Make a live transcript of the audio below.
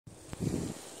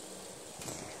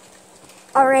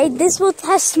Alright, this will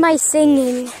test my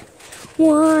singing.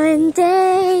 One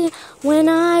day, when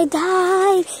I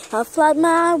die, I'll flap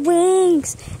my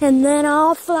wings, and then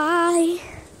I'll fly.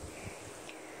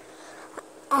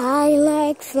 I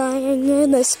like flying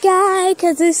in the sky,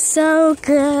 'cause it's so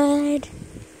good.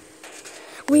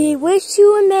 We wish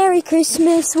you a Merry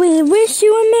Christmas, we wish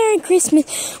you a Merry Christmas,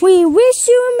 we wish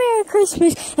you a Merry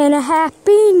Christmas, and a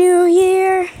Happy New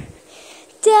Year.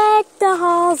 Deck the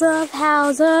halls of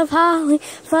holly,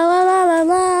 fa la la la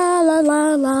la la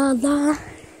la la la.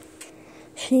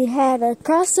 She had a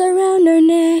cross around her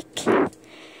neck,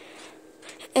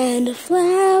 and a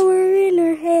flower in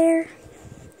her hair.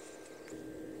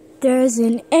 There's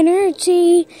an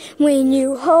energy when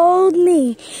you hold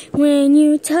me, when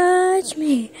you touch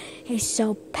me, it's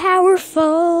so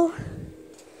powerful.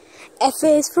 F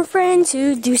is for friends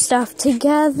who do stuff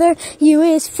together, U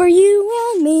is for you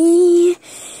and me,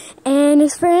 N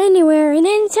is for anywhere and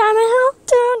anytime and help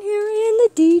down here in the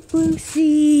deep blue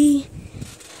sea.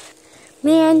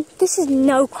 Man, this is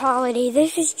no quality,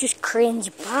 this is just cringe.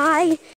 Bye.